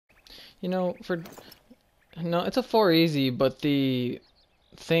You know, for no, it's a 4 easy, but the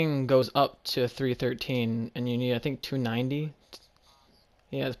thing goes up to 313, and you need I think 290.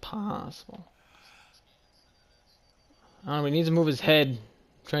 Yeah, it's possible. I don't know. He needs to move his head.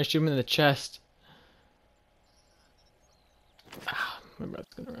 Try to shoot him in the chest. Ah, my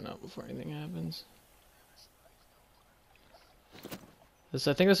breath's gonna run out before anything happens. I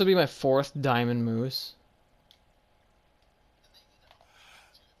think this will be my 4th diamond moose.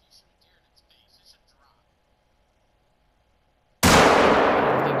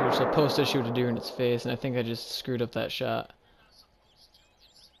 I think you're supposed to shoot a deer in its face, and I think I just screwed up that shot.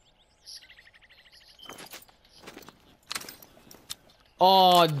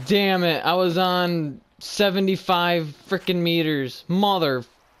 Oh, damn it. I was on 75 freaking meters. Mother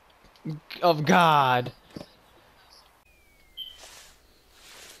of God.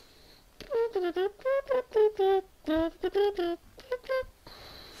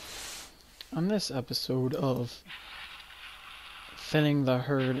 On this episode of thinning the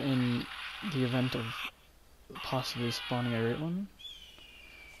herd in the event of possibly spawning a great one,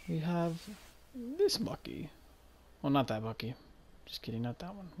 we have this Bucky. Well, not that Bucky. Just kidding, not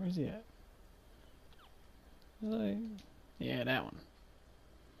that one. Where's he at? Yeah, that one.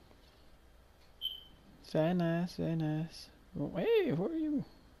 Very nice, very nice. Oh, hey, who are you?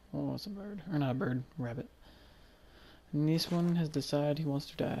 Oh, it's a bird. Or not a bird, rabbit. And this one has decided he wants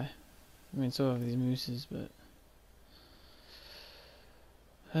to die. I mean, so have these mooses, but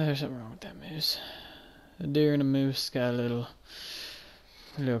there's something wrong with that moose. A deer and a moose got a little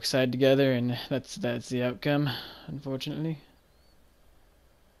excited together, and that's the outcome, unfortunately.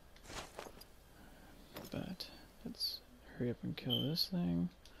 But let's hurry up and kill this thing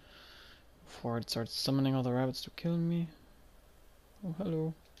before it starts summoning all the rabbits to kill me. Oh,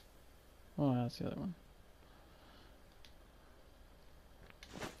 hello. Oh, that's the other one.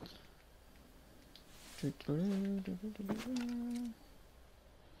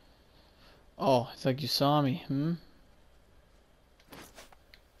 Oh, it's like you saw me, hmm?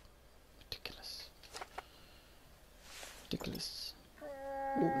 Ridiculous. Ridiculous.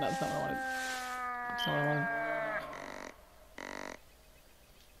 Ooh, that's not what I wanted. That's not what I wanted.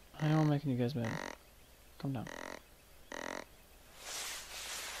 I know I'm making you guys mad. Calm down.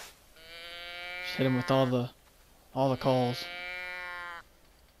 Just hit him with all the calls.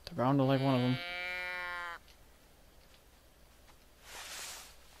 The ground to like one of them.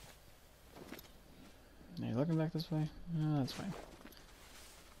 Are you looking back this way? No, that's fine.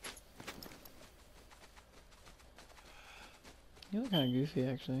 You look kind of goofy,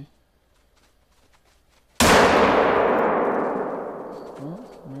 actually. Oh,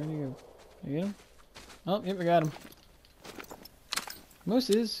 where did he go? You get him? Oh, yep, I got him.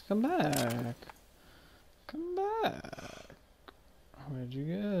 Mooses, come back. Come back. Where'd you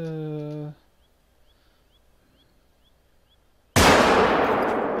go? Oh,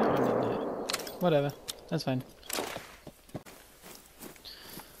 I didn't hit. Whatever. That's fine.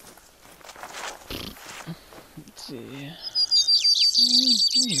 Let's see.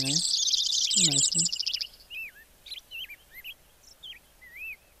 Nice. Nice one.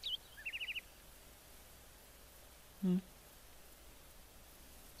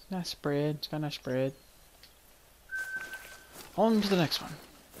 It's nice spread. It's got a nice spread. On to the next one.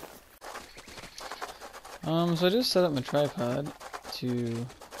 So I just set up my tripod to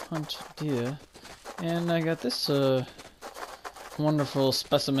hunt deer, and I got this wonderful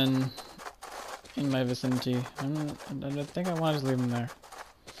specimen in my vicinity. I think I want to just leave him there.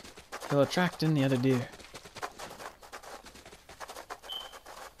 He'll attract in the other deer.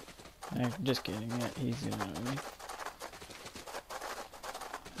 Just kidding. Yeah, he's gonna know me.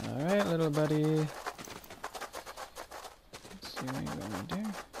 Alright, little buddy. Let's see where you're going,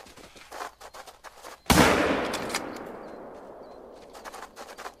 deer.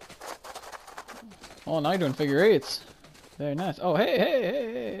 Oh, now you're doing figure eights. Very nice. Oh, hey, hey, hey,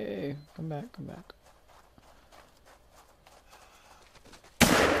 hey, hey. Come back, come back.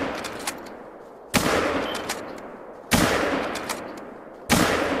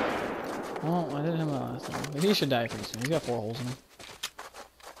 Oh, I didn't hit him last time. But he should die pretty soon. He's got 4 holes in him.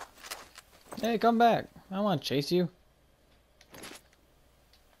 Hey, come back. I don't want to chase you.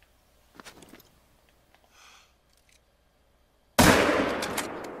 I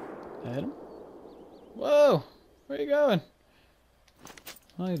hit him? Whoa! Where are you going?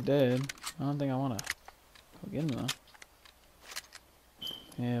 Well, he's dead. I don't think I want to go get him though.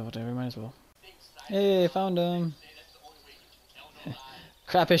 Yeah, whatever. Might as well. Hey, found him.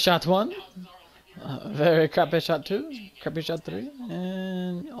 Crappy shot 1. Very crappy shot 2. Crappy shot 3.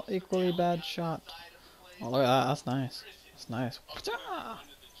 And equally bad shot. Oh, look at that. That's nice. That's nice.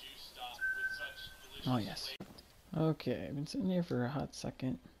 Oh yes. Okay, I've been sitting here for a hot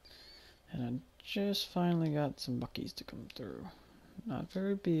second, and I just finally got some buckies to come through. Not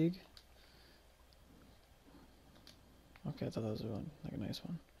very big. Okay, I thought that was one, like a nice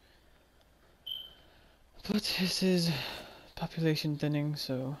one. But this is population thinning,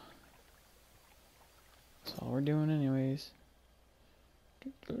 so that's all we're doing anyways.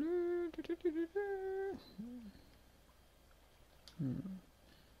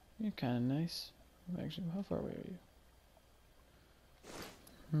 You're kind of nice. Actually, how far away are you?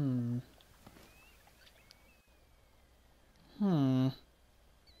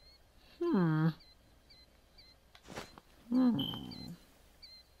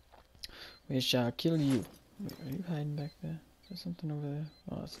 We shall kill you. Wait, are you hiding back there? Is there something over there?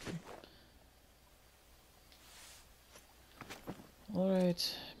 Oh, that's okay.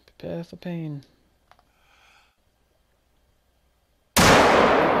 Alright, prepare for pain.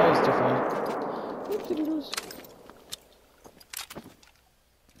 Oh, it's too far. Whoop-de-doodles.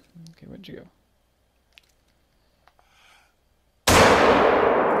 Okay, where'd you go?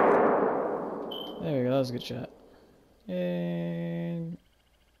 There we go, that was a good shot. And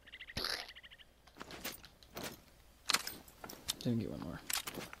didn't get one more.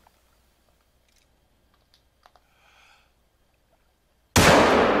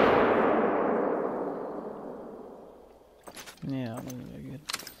 Yeah, that wasn't very good.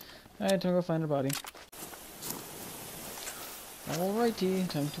 Alright, time to go find a body. Alrighty,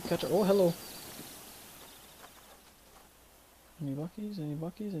 time to catch her. Oh, hello. Any buckies? Any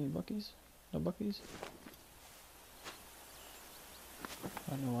buckies? Any buckies? No buckies? I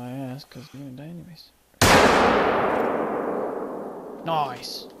don't know why I asked, because you're gonna die anyways.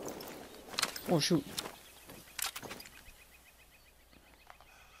 Nice! Oh, shoot.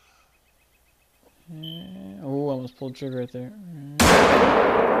 Oh, I almost pulled trigger right there.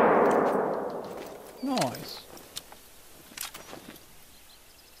 Nice.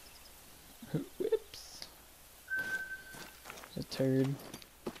 Whoops. Just a turd.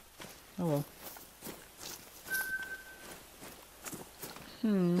 Oh well.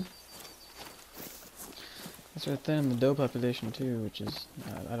 That's right there in the doe population too, which is,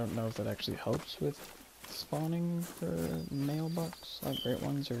 I don't know if that actually helps with spawning for male bucks, like great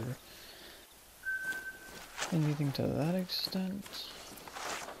ones, or anything to that extent.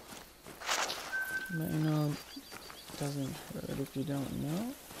 But you know, it doesn't hurt if you don't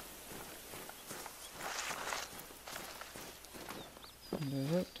know.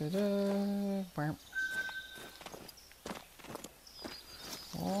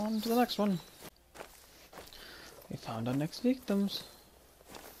 On to the next one. We found our next victims.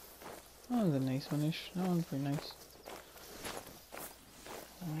 That one's a nice one-ish. That one's pretty nice.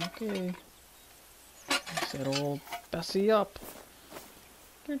 Okay. Settle Bessie up.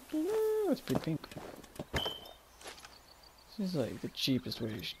 It's pretty pink. This is like the cheapest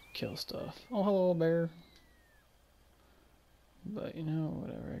way to kill stuff. Oh, hello, bear. But you know,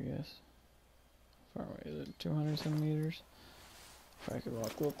 whatever, I guess. How far away is it? 200 some meters? If I could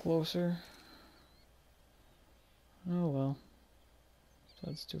walk a little closer. Oh well. So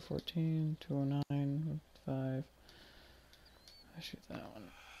that's 214, 209, 5. I shoot that one.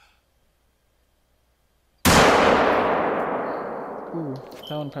 Ooh,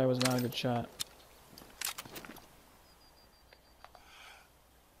 that one probably was not a good shot.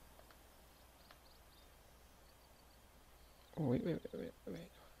 Oh, wait. That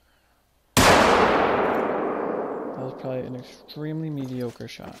was probably an extremely mediocre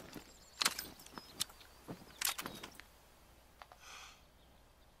shot.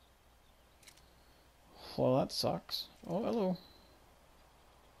 Well, that sucks. Oh, hello.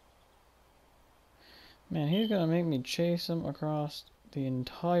 Man, he's gonna make me chase him across the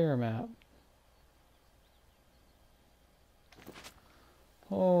entire map.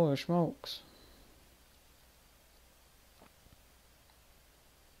 Holy smokes.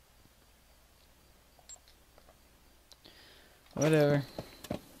 Whatever.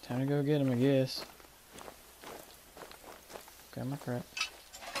 Time to go get him, I guess. Grab my crap.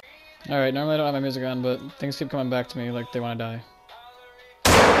 Alright, normally I don't have my music on, but things keep coming back to me like they want to die.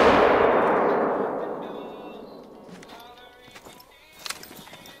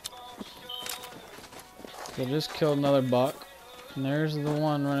 So just killed another buck. And there's the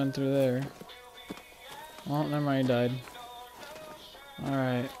one running through there. Oh, never mind, he died.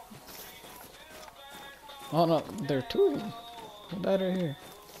 Alright. Oh no, there are two of them. Who died right here?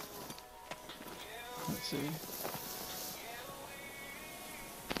 Let's see.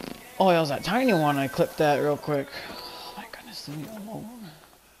 Oh, that was that tiny one. I clipped that real quick. Oh my goodness, leave me alone.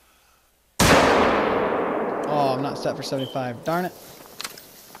 Oh, I'm not set for 75. Darn it.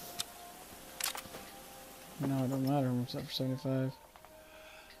 No, it don't matter. I'm set for 75.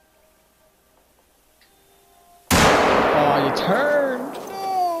 Oh, you turned!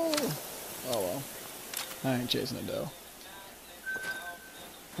 No! Oh well. I ain't chasing a doe.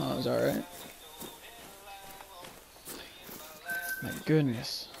 Oh, it was alright. My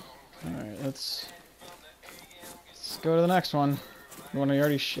goodness. Alright, let's go to the next one. The one we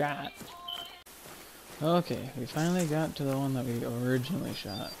already shot. Okay, we finally got to the one that we originally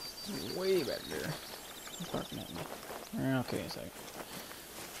shot. Way back there. It's barking at me. Okay, a second.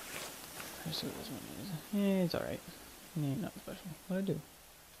 Let's see what this one is. Yeah, it's alright. Yeah, not special. What'd I do?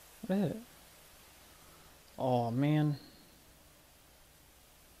 What'd I hit it? Oh, man.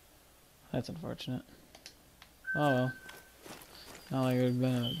 That's unfortunate. Oh well. Not like it would have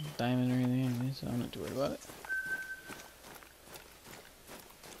been a diamond or anything anyway, so I'm not too worried about it.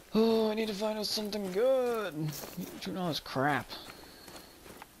 Oh, I need to find out something good. Shooting all this crap.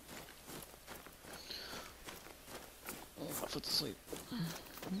 Oh, my foot's asleep.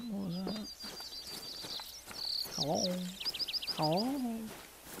 What was that? Hello? Hello?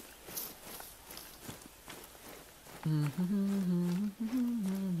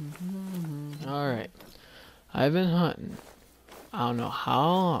 Alright. I've been hunting. I don't know how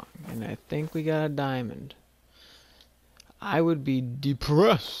long, and I think we got a diamond. I would be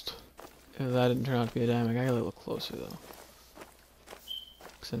depressed if that didn't turn out to be a diamond. I got a little closer though,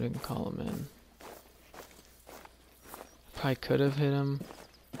 so we can call him in. Probably could have hit him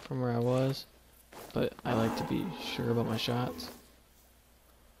from where I was, but I like to be sure about my shots.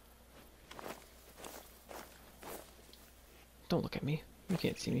 Don't look at me. You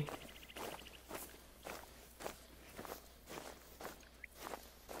can't see me.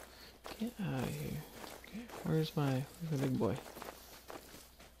 Get out of here. Okay, where's my big boy? I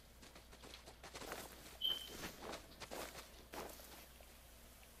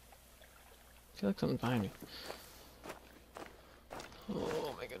feel like something's behind me.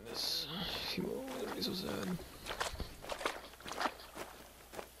 Oh my goodness. Phew, that'd be so sad.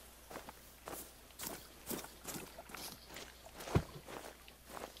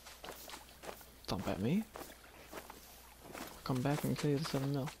 Thump at me. I'll come back and kill you with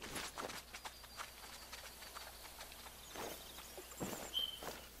 7 mil.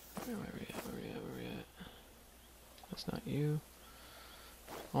 Where are we at? That's not you.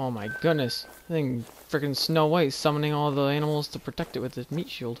 Oh my goodness. I think freaking Snow White summoning all the animals to protect it with his meat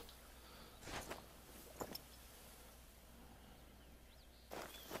shield.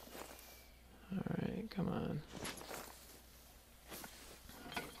 Alright, come on.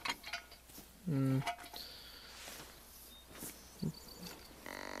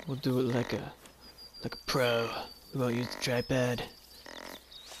 We'll do it like a pro. We won't use the tripod.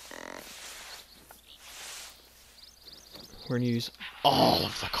 We're gonna use all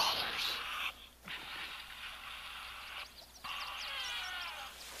of the colors.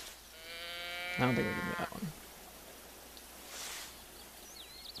 I don't think we're gonna do that one.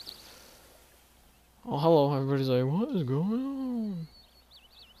 Oh, hello. Everybody's like, what is going on?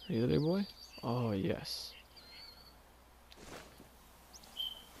 Are you the big boy? Oh, yes.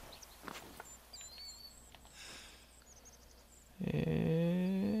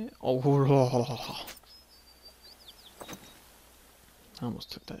 Oh, I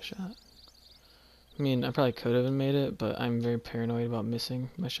almost took that shot. I mean, I probably could have made it, but I'm very paranoid about missing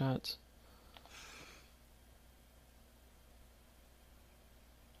my shots.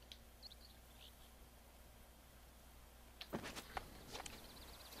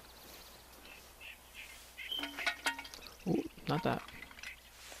 Ooh, not that.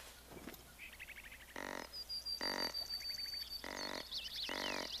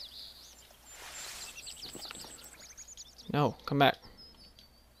 No, come back.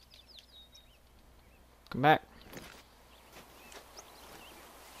 Come back.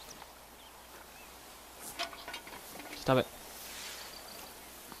 Stop it.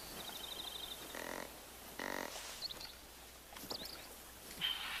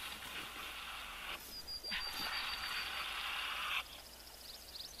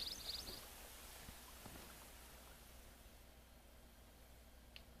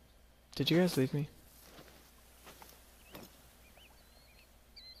 Did you guys leave me?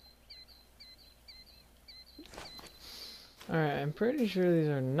 Alright, I'm pretty sure these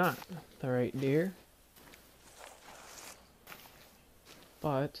are not the right deer.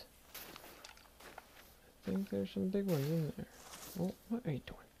 But I think there's some big ones in there. Oh, what are you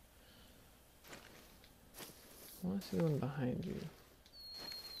doing? I want to see one behind you.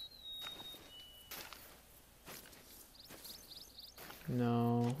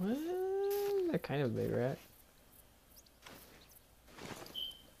 No. They're kind of a big rat.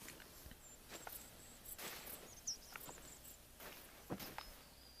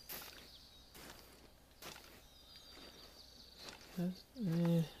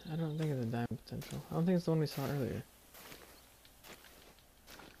 I don't think it's a diamond potential. I don't think it's the one we saw earlier.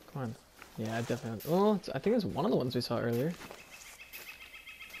 Come on. Yeah, I definitely. Oh, I think it's one of the ones we saw earlier.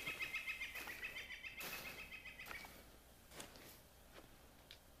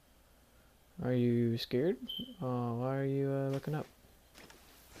 Are you scared? Oh, why are you looking up?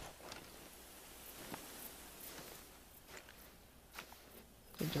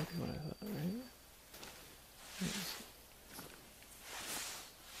 It's a jumpy one, I thought, right?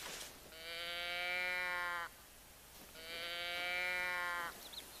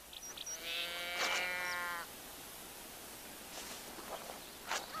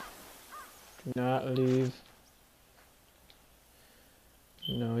 Do not leave.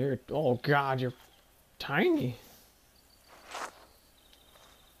 No, you're. Oh God, you're tiny.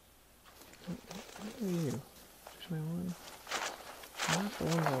 What are you? Which my one? Not the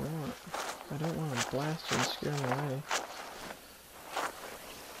ones I want. I don't want to blast you and scare them away.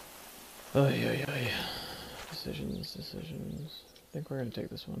 Oy, oy, oy. Decisions. I think we're gonna take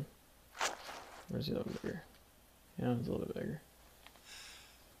this one. Where's he a little bigger? Yeah, it's a little bit bigger.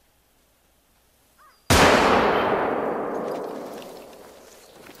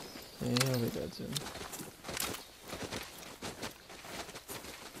 Yeah, he'll be dead soon.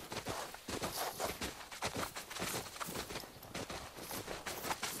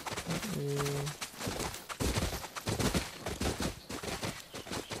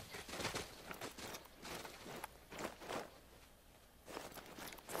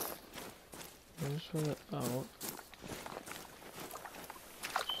 Just roll it out.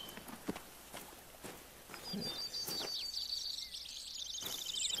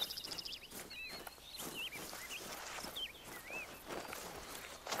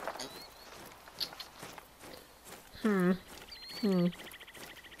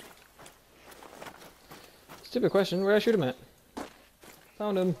 Stupid question. Where'd I shoot him at?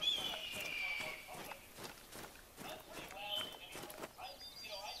 Found him.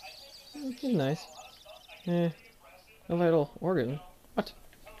 He's nice. Eh. A vital organ. What?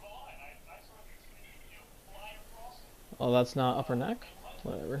 Oh, that's not upper neck?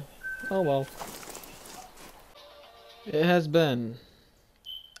 Whatever. Oh well. It has been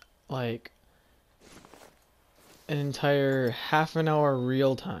like an entire half an hour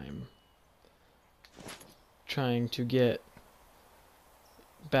real time trying to get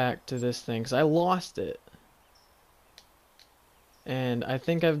back to this thing because I lost it. And I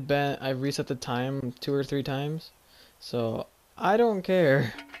think I've reset the time 2 or 3 times. So I don't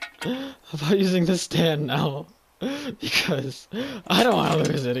care about using the stand now because I don't want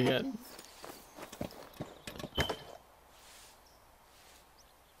to lose it again.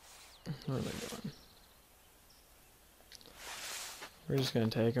 What am I doing? We're just gonna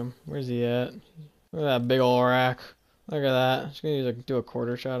take him. Where's he at? Look at that big ol' rack. Look at that. Just gonna do a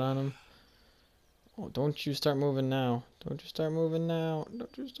quarter shot on him. Oh, don't you start moving now. Don't you start moving now.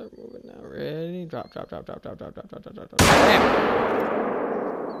 Don't you start moving now. Ready? Drop. Bam!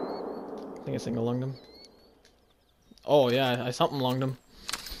 I think I single lunged him. Oh yeah, I something lunged him.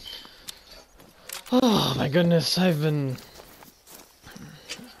 Oh my goodness,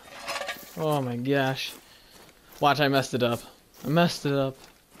 oh my gosh. Watch, I messed it up.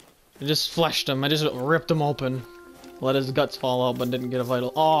 I just fleshed him. I just ripped him open. Let his guts fall out, but didn't get a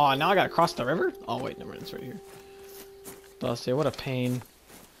vital. Oh, now I gotta cross the river? Oh, wait, never mind, it's right here. Busty, what a pain.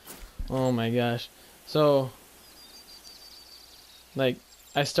 Oh my gosh. So, like,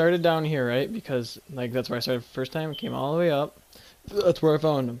 I started down here, right? Because, like, that's where I started the first time. Came all the way up. That's where I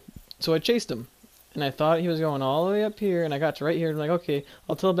found him. So I chased him. And I thought he was going all the way up here, and I got to right here, and I'm like, okay,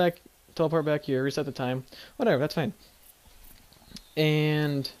 I'll teleport back here, reset the time. Whatever, that's fine.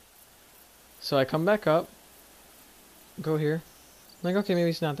 And so I come back up. Go here. I'm like, okay, maybe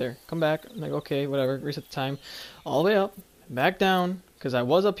he's not there. Come back. I'm like, okay, whatever. Reset the time. All the way up. Back down. Because I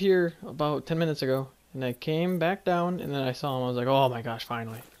was up here about 10 minutes ago. And I came back down. And then I saw him. I was like, oh my gosh,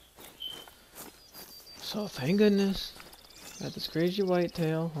 finally. So, thank goodness. Got this crazy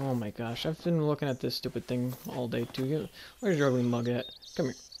whitetail. Oh my gosh. I've been looking at this stupid thing all day too. Where's your ugly mug at? Come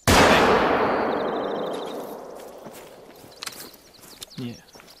here. Yeah.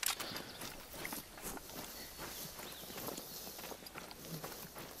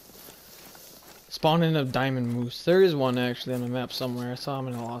 Spawned in a diamond moose. There is one actually on the map somewhere. I saw him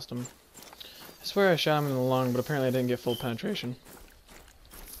and I lost him. I swear I shot him in the lung, but apparently I didn't get full penetration.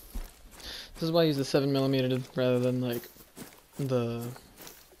 This is why I use the 7mm rather than like the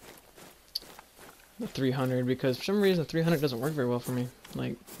 300, because for some reason the 300 doesn't work very well for me.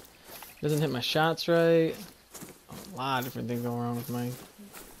 Like, it doesn't hit my shots right. A lot of different things going wrong with my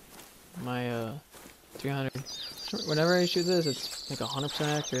 300. Whenever I shoot this, it's like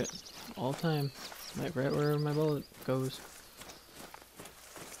 100% accurate. All the time. Like right where my bullet goes.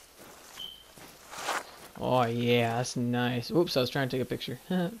 Oh yeah, that's nice. Oops, I was trying to take a picture.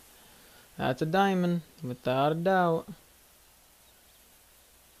 That's a diamond, without a doubt.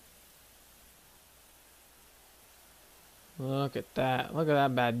 Look at that. Look at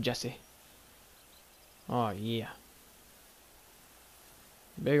that bad Jesse. Oh yeah.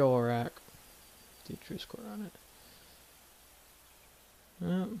 Big ol' rack. The true score on it.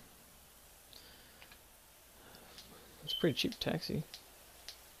 Yep. It's a pretty cheap taxi.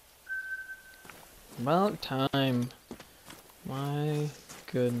 About time. My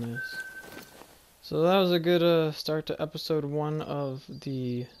goodness. So that was a good start to episode 1 of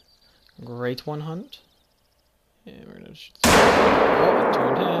the Great One Hunt. And we're gonna shoot this. Oh, it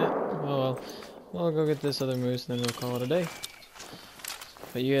turned hat. Oh well. We'll go get this other moose and then we'll call it a day.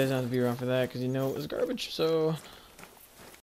 But you guys don't have to be around for that because you know it was garbage, so